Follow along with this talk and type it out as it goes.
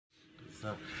So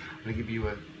I'm going to give you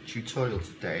a tutorial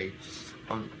today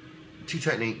on 2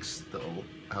 techniques that will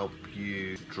help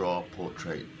you draw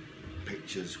portrait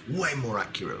pictures way more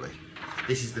accurately.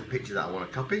 This is the picture that I want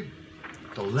to copy,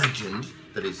 the legend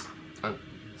that is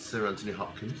Sir Anthony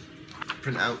Hopkins.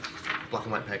 Print out black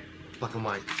and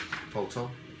white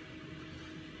photo.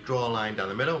 Draw a line down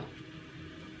the middle,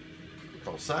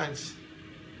 both sides,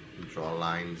 and draw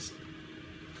lines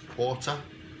quarter.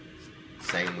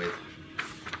 Same with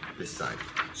this side.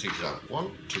 So you should have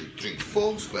 1, 2, 3,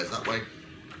 4 squares that way,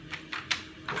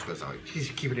 4 squares that way.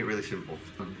 Just keeping it really simple.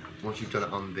 Once you've done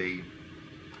it on the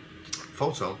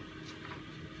photo,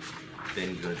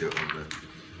 then you're going to do it on the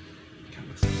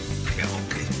canvas.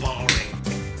 It's boring.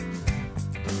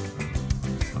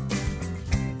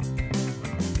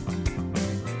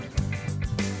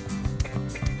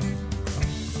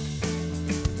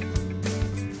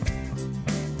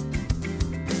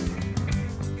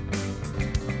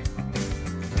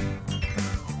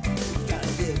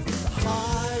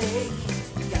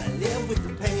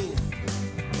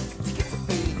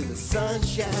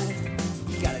 Sunshine,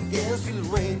 you gotta dance through the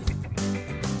rain,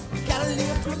 you gotta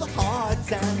live through the hard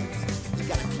times, you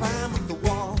gotta climb up the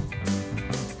wall,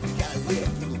 you gotta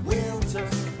live through the winter,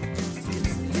 you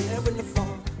gotta live in the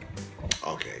fall.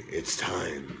 Okay, it's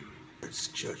time. It's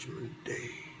Judgment Day.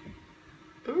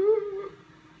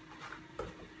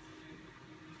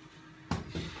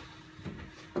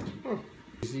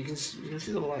 So you can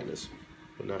see the lightness,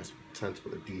 but now it's time to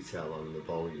put the detail on the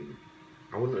volume.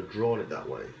 I wouldn't have drawn it that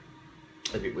way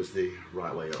if it was the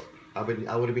right way up. I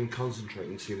would have been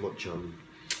concentrating too much on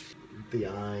the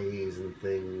eyes and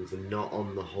things, and not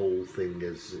on the whole thing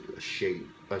as a shape,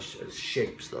 as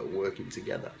shapes that are working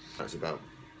together. That's about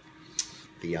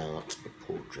the art of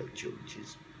portraiture, which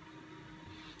is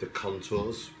the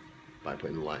contours by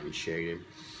putting the light and shading,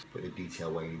 putting the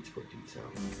detail where you need to put detail.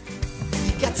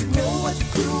 You got to know what to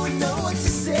do and know what to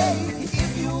say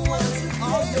if you want it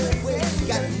all your way. You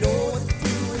got